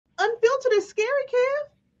filter is scary, Kev.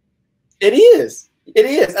 It is. It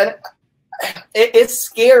is. And it's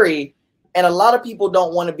scary. And a lot of people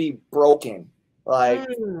don't want to be broken. Like,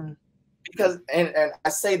 because, and I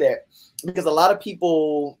say that because a lot of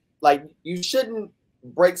people, like, you shouldn't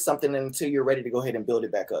break something until you're ready to go ahead and build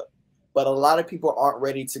it back up. But a lot of people aren't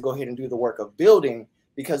ready to go ahead and do the work of building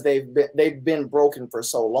because they've been broken for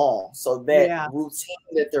so long. So that routine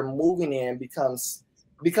that they're moving in becomes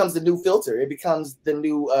the new filter. It becomes the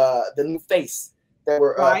new face that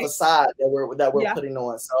we're facade that we're putting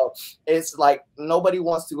on. So it's like nobody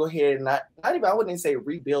wants to go ahead and not even, I wouldn't say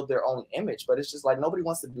rebuild their own image, but it's just like nobody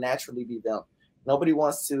wants to naturally be them. Nobody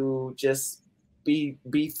wants to just be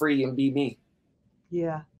free and be me.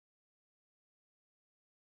 Yeah.